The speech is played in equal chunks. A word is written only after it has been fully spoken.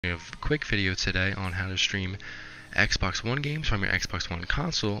A quick video today on how to stream Xbox One games from your Xbox One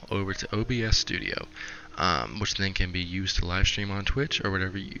console over to OBS Studio, which then can be used to live stream on Twitch or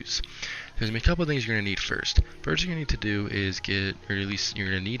whatever you use. There's going to be a couple of things you're going to need first. First, you're going to need to do is get, or at least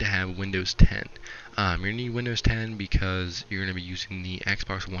you're going to need to have Windows 10. You're going to need Windows 10 because you're going to be using the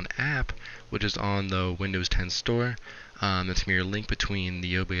Xbox One app, which is on the Windows 10 store. That's going to be your link between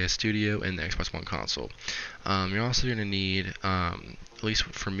the OBS Studio and the Xbox One console. You're also going to need, at least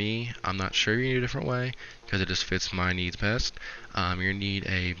for me, I'm not sure you need a different way because it just fits my needs best. You're going to need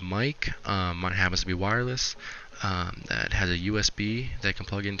a mic. Mine happens to be wireless. That has a USB that can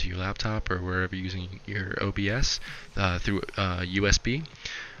plug into your laptop or wherever you're using your OBS through USB.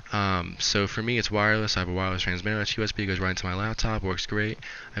 So for me, it's wireless. I have a wireless transmitter that's USB, goes right into my laptop, works great.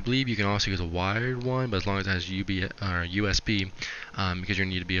 I believe you can also use a wired one, but as long as it has USB, because you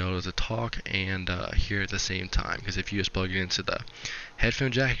need to be able to talk and hear at the same time. Because if you just plug it into the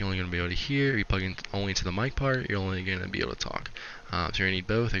headphone jack, you're only going to be able to hear. If you plug it only into the mic part, you're only going to be able to talk. So you're going to need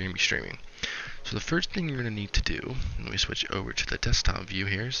both, or you're going to be streaming. So the first thing you're going to need to do, let me switch over to the desktop view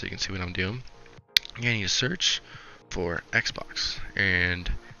here so you can see what I'm doing. You're going to need to search for Xbox, and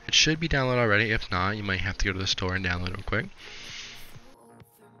it should be downloaded already. If not, you might have to go to the store and download it real quick.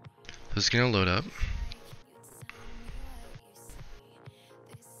 So it's going to load up.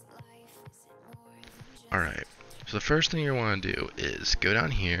 Alright, so the first thing you want to do is go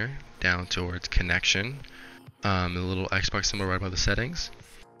down here, down towards connection, the little Xbox symbol right above the settings.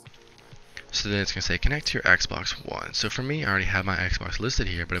 So then it's going to say connect to your Xbox One. So for me, I already have my Xbox listed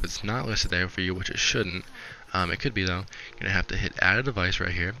here, but if it's not listed there for you, which it shouldn't, it could be though, you're going to have to hit add a device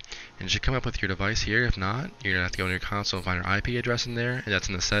right here, and it should come up with your device here. If not, you're going to have to go in your console and find your IP address in there, and that's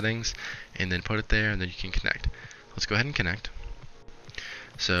in the settings, and then put it there, and then you can connect. Let's go ahead and connect.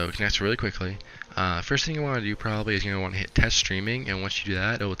 So it connects really quickly. First thing you want to do probably is you're going to want to hit test streaming, and once you do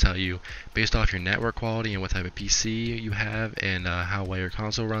that, it will tell you based off your network quality and what type of PC you have and how well your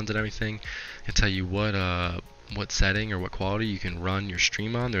console runs and everything. It'll tell you what setting or what quality you can run your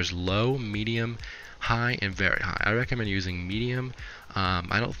stream on. There's low, medium, high, and very high. I recommend using medium.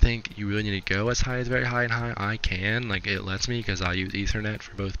 I don't think you really need to go as high as very high and high. I can, like it lets me, because I use Ethernet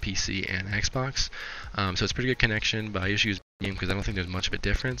for both PC and Xbox. So it's pretty good connection, but I just use medium because I don't think there's much of a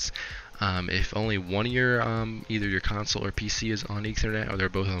difference. If only one of your either your console or PC is on Ethernet, or they're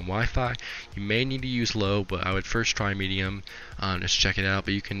both on Wi-Fi, you may need to use low, but I would first try medium, just check it out.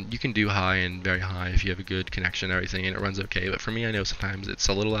 But you can do high and very high if you have a good connection and everything, and it runs okay. But for me, I know sometimes it's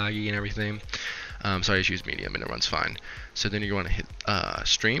a little laggy and everything, so I just use medium and it runs fine. So then you're going to hit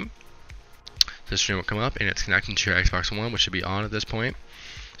stream. The stream will come up and it's connecting to your Xbox One, which should be on at this point.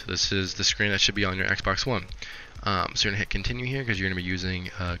 So this is the screen that should be on your Xbox One. So you're going to hit continue here because you're going to be using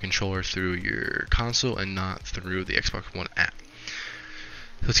a controller through your console and not through the Xbox One app.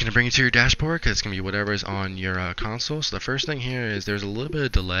 So it's going to bring you to your dashboard because it's going to be whatever is on your console. So the first thing here is there's a little bit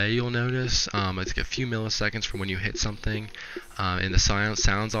of delay you'll notice. It's like a few milliseconds from when you hit something. And the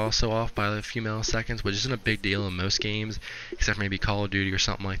sound's also off by a few milliseconds, which isn't a big deal in most games, except for maybe Call of Duty or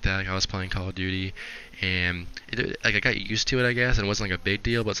something like that. Like I was playing Call of Duty, and I got used to it, I guess, and it wasn't like a big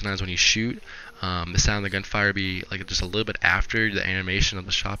deal. But sometimes when you shoot, the sound of the gunfire be like just a little bit after the animation of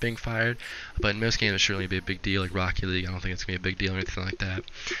the shot being fired. But in most games, it shouldn't be a big deal. Like Rocket League, I don't think it's gonna be a big deal or anything like that.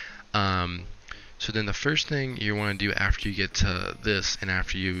 So then the first thing you want to do after you get to this, and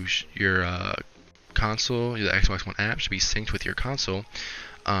after your console, the Xbox One app should be synced with your console.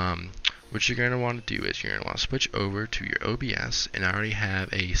 What you're going to want to do is you're going to want to switch over to your OBS, and I already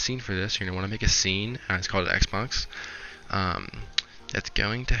have a scene for this. You're going to want to make a scene, and it's called Xbox. That's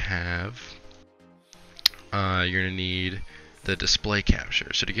going to have, you're going to need the display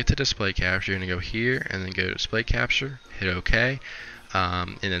capture. So to get to display capture, you're going to go here and then go to display capture, hit OK,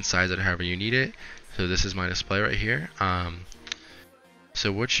 and then size it however you need it. So this is my display right here. So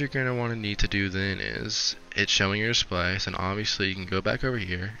what you're going to want to need to do then is it's showing your display, so obviously you can go back over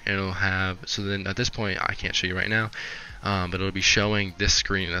here and it'll have, so then at this point I can't show you right now, but it'll be showing this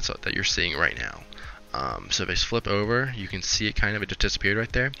screen that you're seeing right now. So if I flip over, you can see it kind of, it just disappeared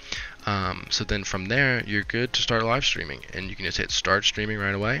right there. So then from there, you're good to start live streaming, and you can just hit start streaming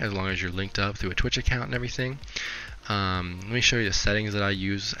right away as long as you're linked up through a Twitch account and everything. Let me show you the settings that I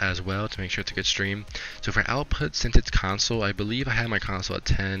use as well to make sure it's a good stream. So for output, since it's console, I believe I have my console at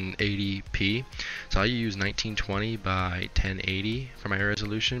 1080p. So I use 1920 by 1080 for my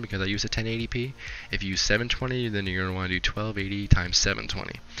resolution because I use a 1080p. If you use 720, then you're going to want to do 1280 times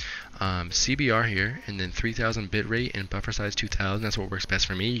 720. CBR here, and then 3000 bitrate and buffer size 2000. That's what works best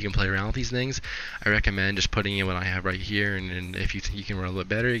for me. You can play around with these things. I recommend just putting in what I have right here, and if you think you can run a little bit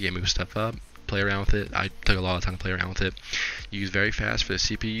better, you can move stuff up, play around with it. I took a lot of time to play around with it. Use very fast for the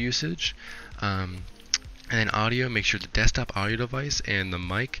CPU usage. And then audio, make sure the desktop audio device and the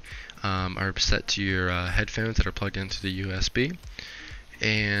mic are set to your headphones that are plugged into the USB.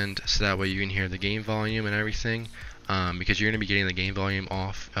 And so that way you can hear the game volume and everything, because you're going to be getting the game volume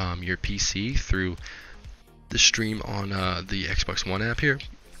off your PC through the stream on the Xbox One app here.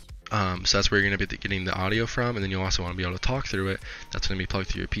 So that's where you're going to be getting the audio from, and then you'll also want to be able to talk through it. That's going to be plugged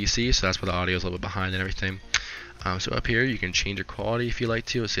through your PC, so that's where the audio is a little bit behind and everything. So up here you can change your quality if you like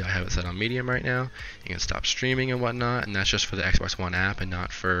to. Let's see, I have it set on medium right now. You can stop streaming and whatnot, and that's just for the Xbox One app and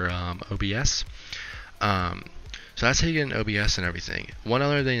not for OBS. So that's how you get in OBS and everything. One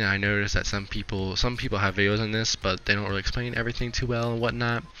other thing that I noticed that some people have videos on this, but they don't really explain everything too well and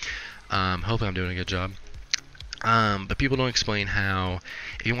whatnot. Hopefully I'm doing a good job. But people don't explain how,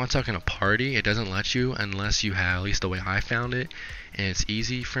 if you want to talk in a party, it doesn't let you unless you have, at least the way I found it, and it's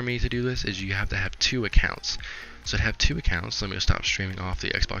easy for me to do this, is you have to have 2 accounts. So to have 2 accounts, let me stop streaming off the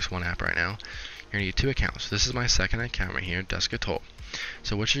Xbox One app right now. You're going to need 2 accounts. This is my second account right here, Duskatoll.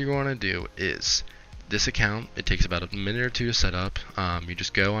 So what you're going to do is, this account, it takes about a minute or 2 to set up. You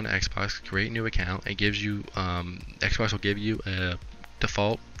just go on Xbox, create a new account. It gives you, Xbox will give you a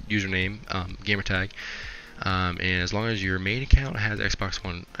default username, gamertag. And as long as your main account has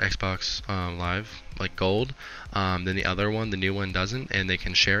Xbox Live, like Gold, then the other one, the new one, doesn't, and they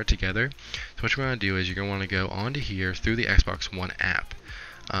can share it together. So what you're going to do is you're going to want to go onto here through the Xbox One app.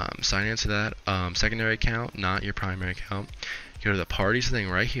 Sign into that secondary account, not your primary account. Go to the parties thing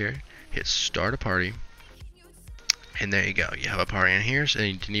right here, hit start a party, and there you go. You have a party in here, so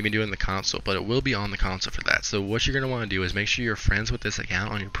you can even do it in the console, but it will be on the console for that. So what you're going to want to do is make sure you're friends with this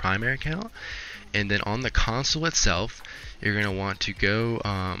account on your primary account, and then on the console itself, you're going to want to go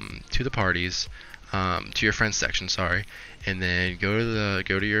to the parties, to your friends section, sorry, and then go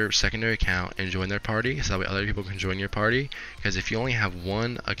to your secondary account and join their party, so that way other people can join your party. Because if you only have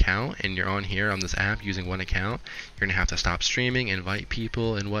one account and you're on here on this app using one account, you're gonna have to stop streaming, invite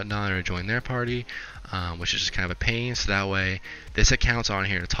people and whatnot, or join their party, which is just kind of a pain. So that way this account's on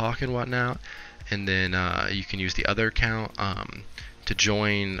here to talk and whatnot, and then you can use the other account to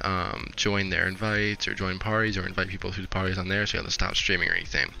join their invites or join parties or invite people to the parties on there, so you don't have to stop streaming or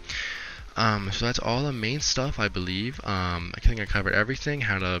anything. So that's all the main stuff, I believe. I think I covered everything,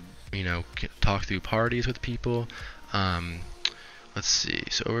 how to, talk through parties with people. Let's see,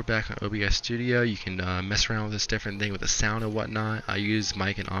 so over back on OBS Studio, you can mess around with this different thing with the sound and whatnot. I use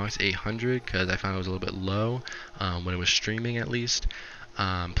mic and aux 800 because I found it was a little bit low when it was streaming, at least.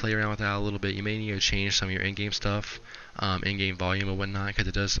 Play around with that a little bit. You may need to change some of your in-game stuff, in-game volume and whatnot, because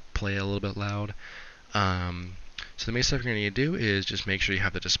it does play a little bit loud. So the main stuff you're going to need to do is just make sure you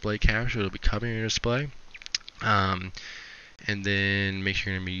have the display capture. It'll be covering your display. And then make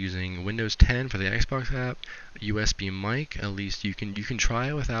sure you're going to be using Windows 10 for the Xbox app. USB mic, at least you can try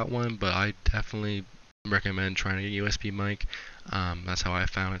it without one, but I definitely recommend trying to get a USB mic. That's how I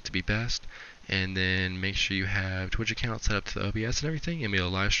found it to be best. And then make sure you have Twitch account set up to the OBS and everything, and be able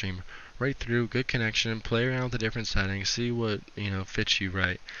to live stream right through. Good connection. Play around with the different settings. See what fits you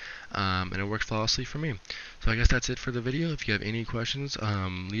right. And it worked flawlessly for me. So I guess that's it for the video. If you have any questions,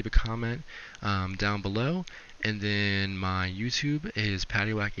 leave a comment down below. And then my YouTube is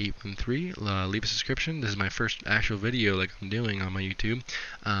PattyWhack813. Leave a subscription. This is my first actual video like I'm doing on my YouTube.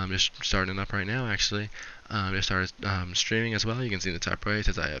 Just starting it up right now, actually. Just started streaming as well. You can see in the top right, it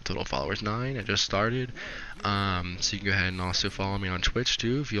says I have total followers 9. I just started. So you can go ahead and also follow me on Twitch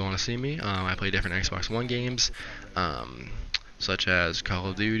too if you want to see me. I play different Xbox One games. Such as Call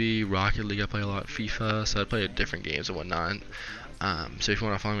of Duty, Rocket League. I play a lot of FIFA, so I play different games and whatnot. So if you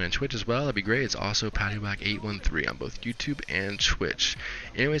want to follow me on Twitch as well, that'd be great. It's also PattyWhack813 on both YouTube and Twitch.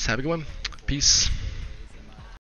 Anyways, have a good one. Peace.